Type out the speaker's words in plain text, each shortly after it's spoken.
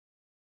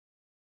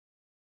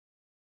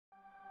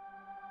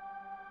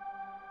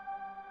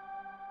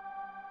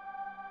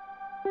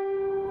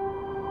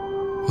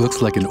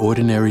looks like an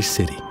ordinary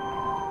city.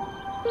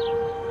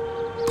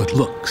 But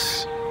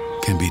looks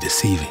can be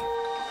deceiving.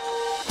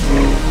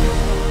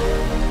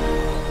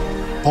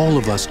 All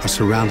of us are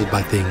surrounded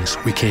by things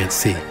we can't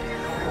see.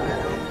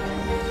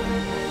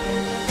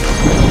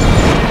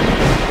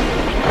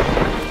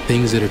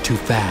 Things that are too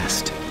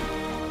fast,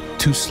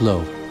 too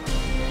slow,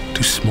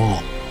 too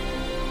small,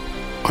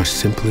 are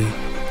simply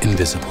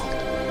invisible.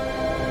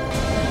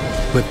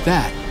 But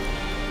that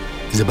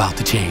is about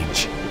to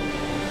change.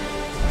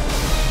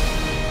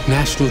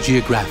 National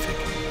Geographic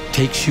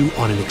takes you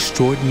on an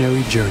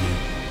extraordinary journey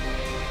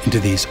into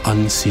these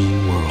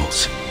unseen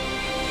worlds.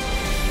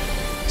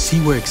 See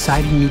where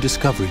exciting new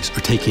discoveries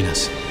are taking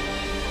us,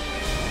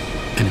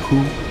 and who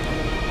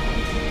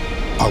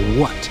or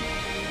what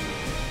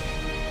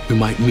we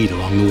might meet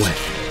along the way.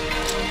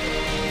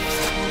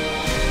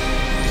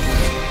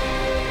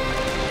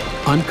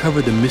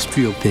 Uncover the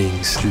mystery of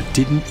things you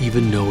didn't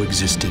even know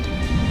existed,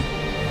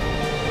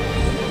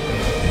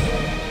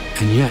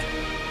 and yet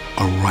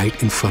are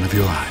right in front of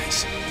your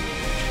eyes.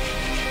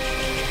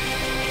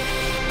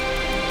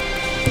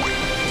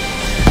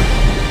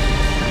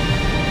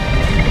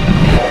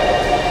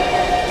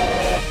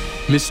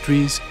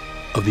 Mysteries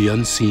of the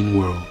unseen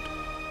world.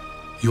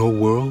 Your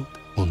world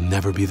will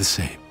never be the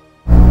same.